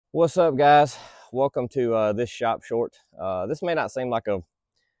What's up, guys? Welcome to this shop short. This may not seem like a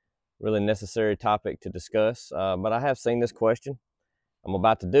really necessary topic to discuss, but I have seen this question. I'm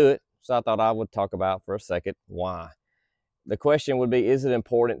about to do it, so I thought I would talk about for a second why. The question would be, is it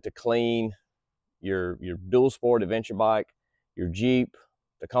important to clean your dual sport adventure bike, your Jeep,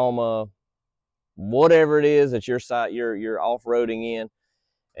 Tacoma, whatever it is that you're off-roading in,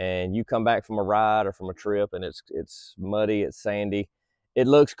 and you come back from a ride or from a trip and it's muddy, it's sandy, it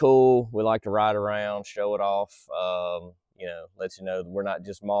looks cool, we like to ride around, show it off, lets you know that we're not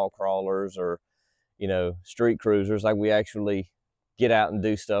just mall crawlers or street cruisers. Like, we actually get out and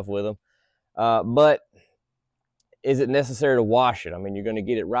do stuff with them. But is it necessary to wash it? I mean, you're going to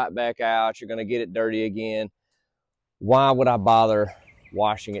get it right back out, you're going to get it dirty again. Why would I bother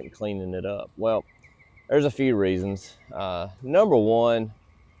washing it and cleaning it up? Well, there's a few reasons. Number one,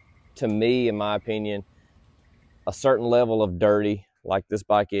 to me, in my opinion, a certain level of dirty, like this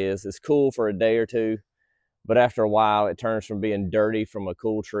bike is cool for a day or two, but after a while it turns from being dirty from a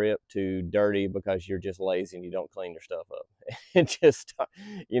cool trip to dirty because you're just lazy and you don't clean your stuff up. It just,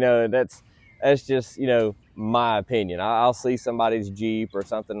 that's just, my opinion. I'll see somebody's Jeep or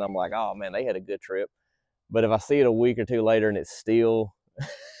something, I'm like, oh man, they had a good trip. But if I see it a week or two later and it's still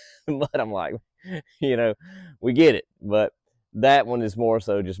but I'm like, we get it. But that one is more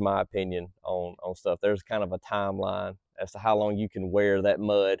so just my opinion on stuff. There's kind of a timeline as to how long you can wear that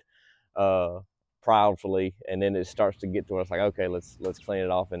mud proudly, and then it starts to get to where it's like, okay, let's clean it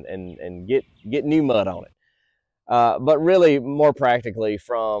off and get new mud on it. But really, more practically,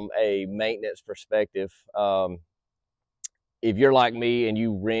 from a maintenance perspective, if you're like me and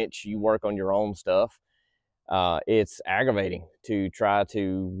you wrench, you work on your own stuff, it's aggravating to try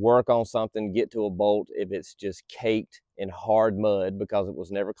to work on something, get to a bolt if it's just caked in hard mud because it was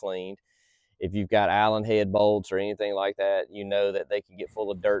never cleaned. If you've got Allen head bolts or anything like that, you know that they can get full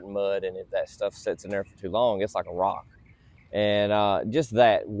of dirt and mud, and if that stuff sits in there for too long, it's like a rock. And just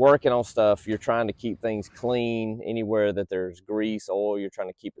that, working on stuff, you're trying to keep things clean. Anywhere that there's grease, oil, you're trying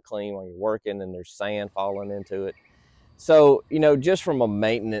to keep it clean while you're working, and there's sand falling into it. So, just from a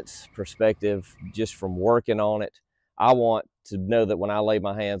maintenance perspective, just from working on it, I want to know that when I lay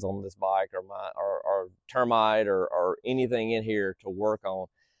my hands on this bike or termite or anything in here to work on,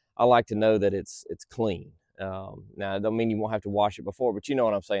 I like to know that it's clean. Now, I don't mean you won't have to wash it before, but you know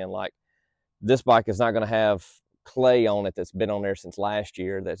what I'm saying. Like, this bike is not going to have clay on it that's been on there since last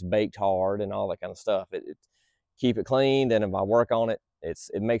year, that's baked hard and all that kind of stuff. Keep it clean. Then if I work on it,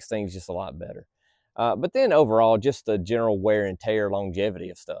 it makes things just a lot better. But then overall, just the general wear and tear,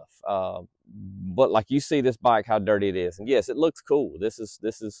 longevity of stuff. But like, you see this bike, how dirty it is, and yes, it looks cool. This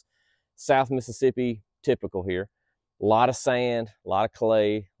is South Mississippi typical here. A lot of sand, a lot of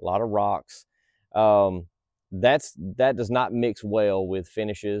clay, a lot of rocks. That does not mix well with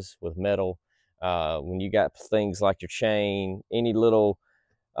finishes, with metal. When you got things like your chain, any little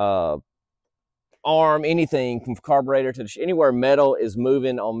arm, anything from carburetor to anywhere metal is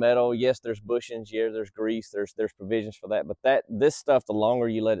moving on metal. Yes, there's bushings, yeah, there's grease, there's provisions for that, but this stuff, the longer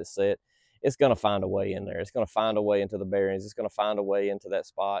you let it sit, it's going to find a way in there. It's going to find a way into the bearings. It's going to find a way into that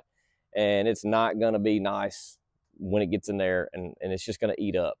spot, and it's not going to be nice when it gets in there, and it's just going to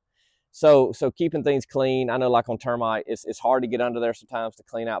eat up. So keeping things clean. I know, like on termite, it's hard to get under there sometimes to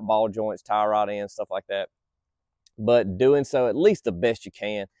clean out ball joints, tie rod ends, stuff like that, but doing so at least the best you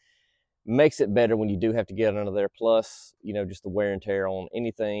can makes it better when you do have to get under there. Plus, just the wear and tear on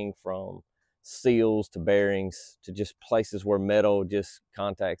anything from seals to bearings to just places where metal just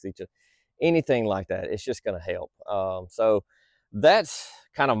contacts each other, anything like that, it's just going to help. So that's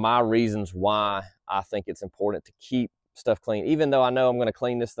kind of my reasons why I think it's important to keep stuff clean, even though I know I'm going to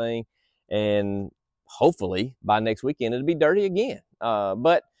clean this thing and hopefully by next weekend it'll be dirty again.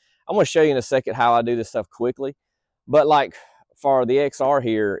 But I'm going to show you in a second how I do this stuff quickly. But like, for the XR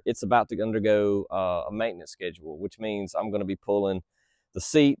here, it's about to undergo a maintenance schedule, which means I'm going to be pulling the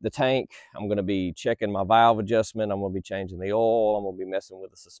seat, the tank. I'm going to be checking my valve adjustment. I'm going to be changing the oil. I'm going to be messing with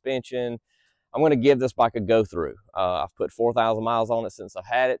the suspension. I'm going to give this bike a go through. I've put 4,000 miles on it since I've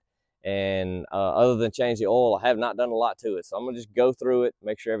had it. And other than change the oil, I have not done a lot to it. So I'm going to just go through it,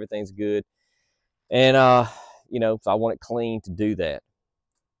 make sure everything's good. And, so I want it clean to do that.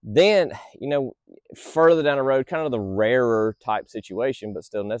 Then, further down the road, kind of the rarer type situation, but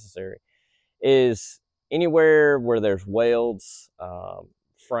still necessary, is anywhere where there's welds,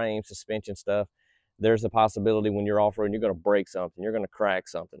 frame, suspension stuff, there's a possibility when you're off-roading, you're going to break something, you're going to crack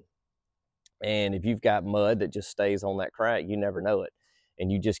something. And if you've got mud that just stays on that crack, you never know it.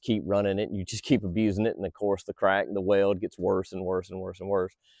 And you just keep running it, and you just keep abusing it, and of course the crack, the weld gets worse and worse and worse and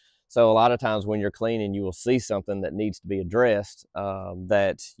worse. So a lot of times when you're cleaning, you will see something that needs to be addressed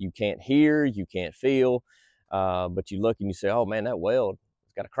that you can't hear, you can't feel, but you look and you say, oh man, that weld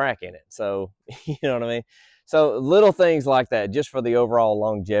has got a crack in it. So, you know what I mean? So little things like that, just for the overall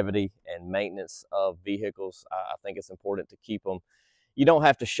longevity and maintenance of vehicles, I think it's important to keep them. You don't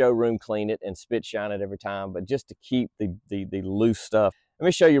have to showroom clean it and spit shine it every time, but just to keep the loose stuff. Let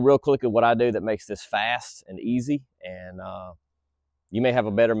me show you real quickly what I do that makes this fast and easy. And you may have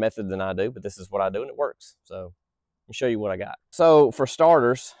a better method than I do, but this is what I do and it works. So let me show you what I got. So for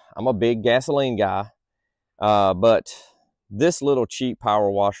starters, I'm a big gasoline guy, but this little cheap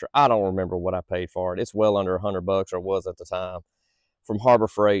power washer, I don't remember what I paid for it. It's well under $100, or was at the time, from Harbor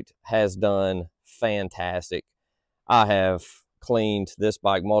Freight, has done fantastic. I have cleaned this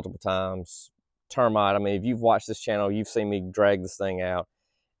bike multiple times. Termite, I mean, if you've watched this channel, you've seen me drag this thing out,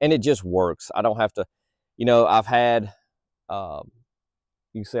 and it just works. I don't have to, you know, I've had, you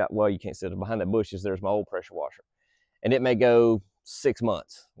can see, well, you can't see it behind the bushes, there's my old pressure washer. And it may go 6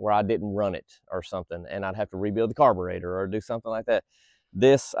 months where I didn't run it or something, and I'd have to rebuild the carburetor or do something like that.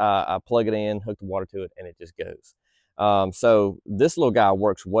 This, I plug it in, hook the water to it, and it just goes. So this little guy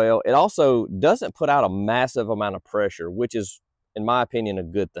works well. It also doesn't put out a massive amount of pressure, which is, in my opinion, a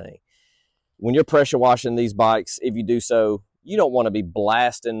good thing. When you're pressure washing these bikes, if you do so, you don't want to be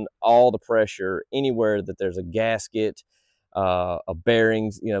blasting all the pressure anywhere that there's a gasket, a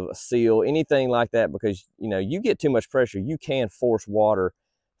bearings, you know, a seal, anything like that, because, you know, you get too much pressure, you can force water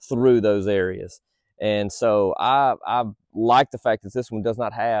through those areas. And so I like the fact that this one does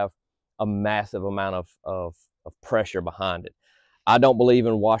not have a massive amount of pressure behind it. I don't believe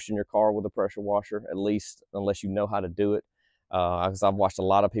in washing your car with a pressure washer, at least unless you know how to do it. Because I've watched a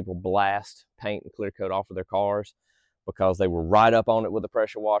lot of people blast paint and clear coat off of their cars because they were right up on it with a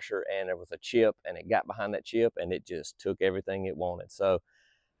pressure washer, and there was a chip, and it got behind that chip, and it just took everything it wanted. So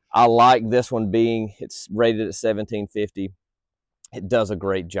I like this one being, it's rated at 1750. It does a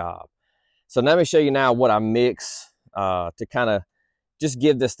great job. So let me show you now what I mix to kind of just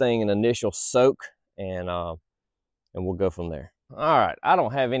give this thing an initial soak, and we'll go from there. All right, I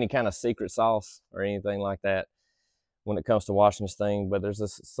don't have any kind of secret sauce or anything like that when it comes to washing this thing, but there's a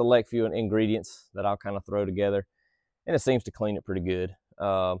select few ingredients that I'll kind of throw together, and it seems to clean it pretty good.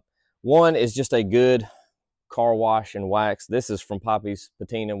 One is just a good car wash and wax. This is from Poppy's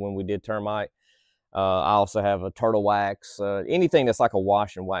Patina when we did termite. I also have a turtle wax, anything that's like a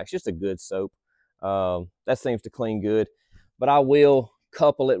wash and wax, just a good soap. That seems to clean good, but I will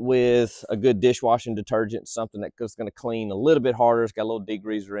couple it with a good dishwashing detergent, something that's going to clean a little bit harder. It's got a little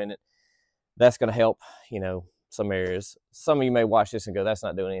degreaser in it. That's going to help, you know, some areas. Some of you may watch this and go, that's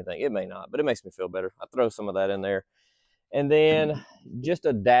not doing anything. It may not, but it makes me feel better. I throw some of that in there. And then just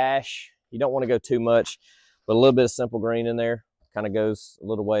a dash. You don't want to go too much, but a little bit of simple green in there kind of goes a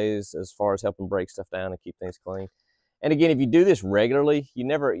little ways as far as helping break stuff down and keep things clean. And again, if you do this regularly, you're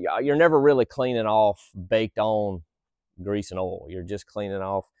never really cleaning off baked on grease and oil. You're just cleaning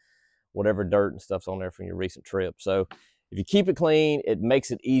off whatever dirt and stuff's on there from your recent trip. So if you keep it clean, it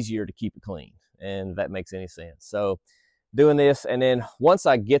makes it easier to keep it clean, and if that makes any sense. So doing this, and then once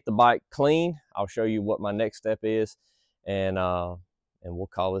I get the bike clean, I'll show you what my next step is, and we'll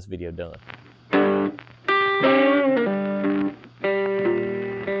call this video done.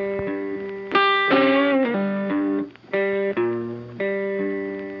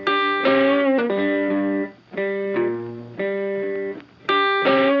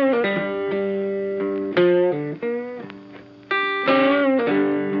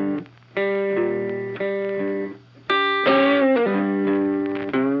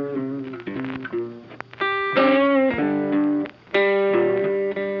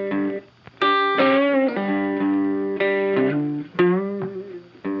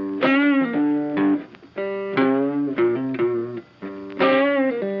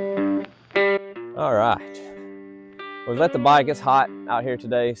 All right, we've let the bike, it's hot out here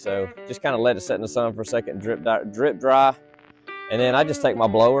today, so just kind of let it sit in the sun for a second, drip dry, and then I just take my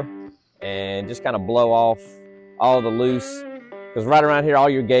blower and just kind of blow off all the loose, because right around here, all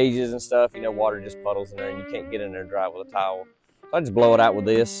your gauges and stuff, you know, water just puddles in there and you can't get in there dry with a towel. So I just blow it out with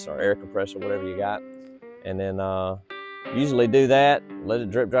this or air compressor, whatever you got, and then usually do that, let it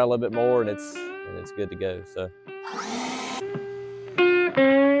drip dry a little bit more, and it's good to go. So.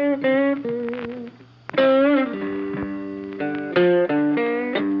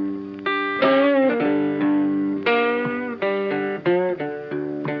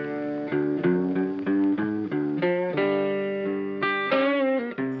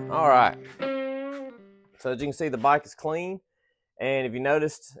 All right, so as you can see, the bike is clean, and if you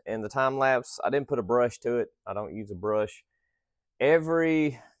noticed in the time lapse, I didn't put a brush to it. I don't use a brush.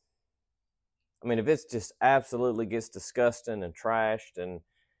 Every I mean, if it's just absolutely gets disgusting and trashed, and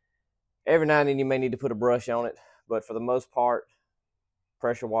every now and then you may need to put a brush on it, but for the most part,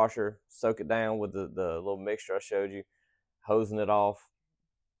 pressure washer, soak it down with the little mixture I showed you, hosing it off,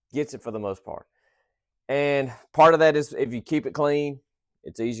 gets it for the most part. And part of that is if you keep it clean,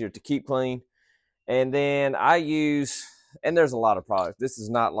 it's easier to keep clean. And then I use, and there's a lot of products. This is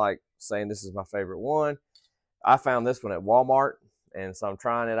not like saying this is my favorite one. I found this one at Walmart, and so I'm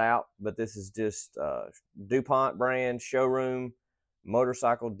trying it out. But this is just DuPont brand showroom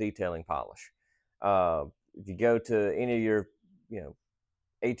motorcycle detailing polish. If you go to any of your,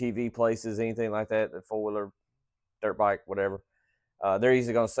 ATV places, anything like that, the four-wheeler, dirt bike, whatever, they're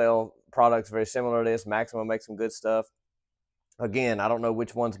usually going to sell products very similar to this. Maxima makes some good stuff. Again, I don't know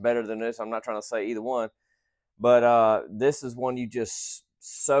which one's better than this. I'm not trying to say either one, but this is one you just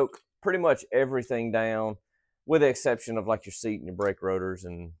soak pretty much everything down, with the exception of like your seat and your brake rotors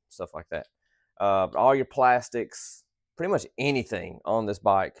and stuff like that. All your plastics, pretty much anything on this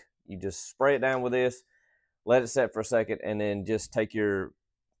bike, you just spray it down with this, let it set for a second, and then just take your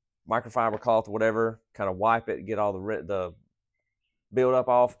microfiber cloth or whatever, kind of wipe it, get all the buildup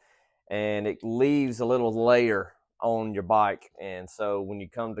off, and it leaves a little layer on your bike. And so when you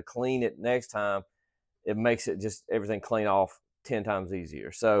come to clean it next time, it makes it just everything clean off 10 times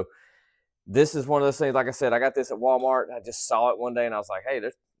easier. So this is one of those things, like I said, I got this at Walmart. I just saw it one day and I was like, hey,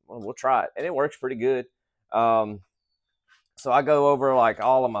 we'll try it. And it works pretty good. So I go over like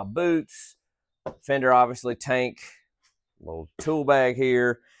all of my boots, fender, obviously, tank, little tool bag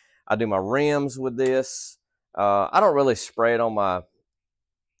here. I do my rims with this. I don't really spray it on my,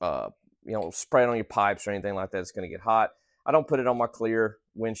 spray it on your pipes or anything like that. It's going to get hot. I don't put it on my clear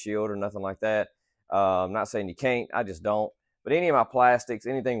windshield or nothing like that. I'm not saying you can't. I just don't. But any of my plastics,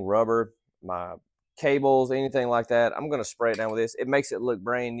 anything rubber, my cables, anything like that, I'm going to spray it down with this. It makes it look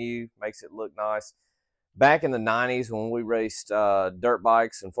brand new, makes it look nice. Back in the 90s when we raced dirt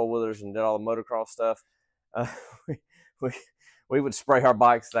bikes and four-wheelers and did all the motocross stuff, we would spray our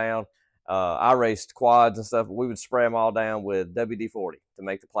bikes down. I raced quads and stuff. We would spray them all down with WD-40 to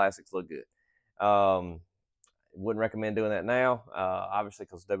make the plastics look good. Wouldn't recommend doing that now, obviously,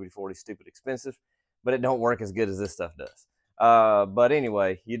 because WD-40 is stupid expensive, but it don't work as good as this stuff does. But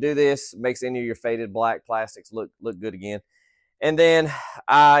anyway, you do this, makes any of your faded black plastics look good again. And then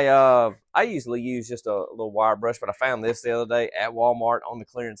I usually use just a little wire brush, but I found this the other day at Walmart on the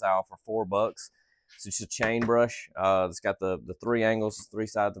clearance aisle for $4. It's just a chain brush. It's got the three angles, three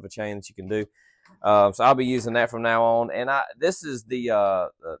sides of a chain that you can do. So I'll be using that from now on. And this is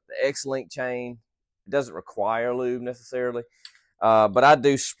the X-Link chain. It doesn't require lube necessarily, but I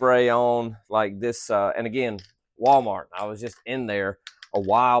do spray on like this. And again, Walmart. I was just in there a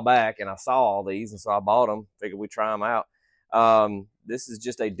while back and I saw all these, and so I bought them. Figured we'd try them out. This is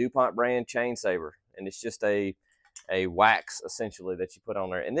just a DuPont brand chain saver, and it's just a wax essentially that you put on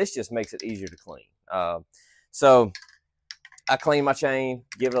there, and this just makes it easier to clean. So I clean my chain,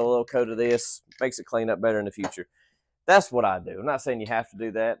 give it a little coat of this, makes it clean up better in the future. That's what I do. I'm not saying you have to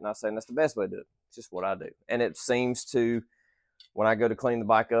do that. I'm not saying that's the best way to do it. It's just what I do, and it seems to, when I go to clean the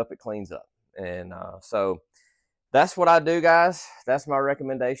bike up, it cleans up. And so that's what I do, guys. That's my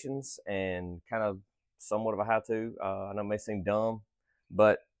recommendations and kind of somewhat of a how-to. I know it may seem dumb,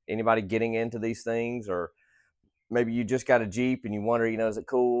 but anybody getting into these things, or maybe you just got a Jeep and you wonder, is it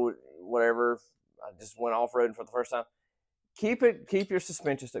cool, whatever, I just went off-roading for the first time. Keep your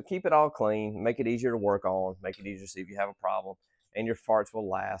suspension stuff, keep it all clean, make it easier to work on, make it easier to see if you have a problem, and your parts will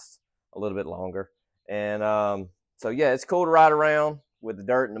last a little bit longer. And so yeah, it's cool to ride around with the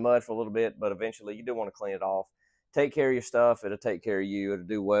dirt and the mud for a little bit, but eventually you do want to clean it off. Take care of your stuff. It'll take care of you. It'll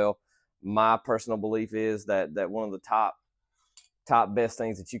do well. My personal belief is that one of the top best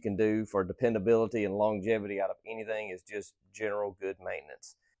things that you can do for dependability and longevity out of anything is just general good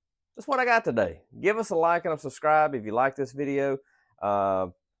maintenance. That's what I got today. Give us a like and a subscribe if you like this video.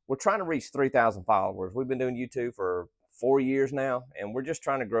 We're trying to reach 3,000 followers. We've been doing YouTube for 4 years now, and we're just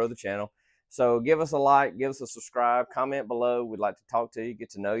trying to grow the channel. So give us a like, give us a subscribe, comment below. We'd like to talk to you, get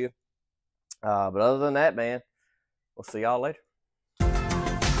to know you. But other than that, man, we'll see y'all later.